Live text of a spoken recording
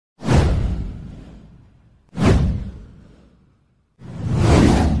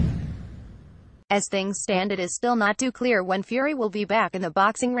As things stand, it is still not too clear when Fury will be back in the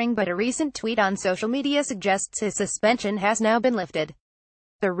boxing ring, but a recent tweet on social media suggests his suspension has now been lifted.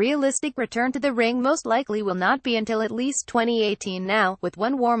 The realistic return to the ring most likely will not be until at least 2018 now, with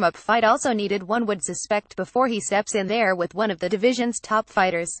one warm-up fight also needed, one would suspect, before he steps in there with one of the division's top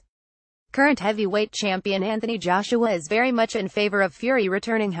fighters. Current heavyweight champion Anthony Joshua is very much in favor of Fury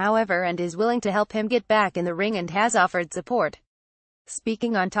returning, however, and is willing to help him get back in the ring and has offered support.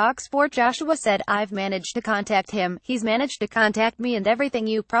 Speaking on TalkSport, Joshua said, "I've managed to contact him, he's managed to contact me, and everything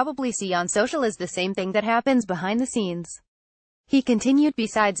you probably see on social is the same thing that happens behind the scenes." He continued,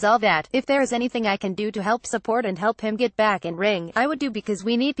 "Besides all that, if there is anything I can do to help support and help him get back in ring, I would do, because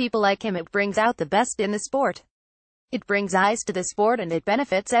we need people like him. It brings out the best in the sport. It brings eyes to the sport and it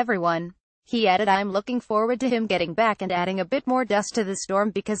benefits everyone." He added, "I'm looking forward to him getting back and adding a bit more dust to the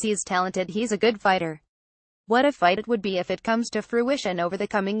storm because he is talented, he's a good fighter. What a fight it would be if it comes to fruition over the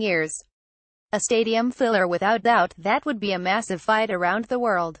coming years. A stadium filler without doubt, that would be a massive fight around the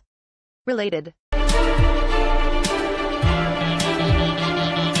world." Related.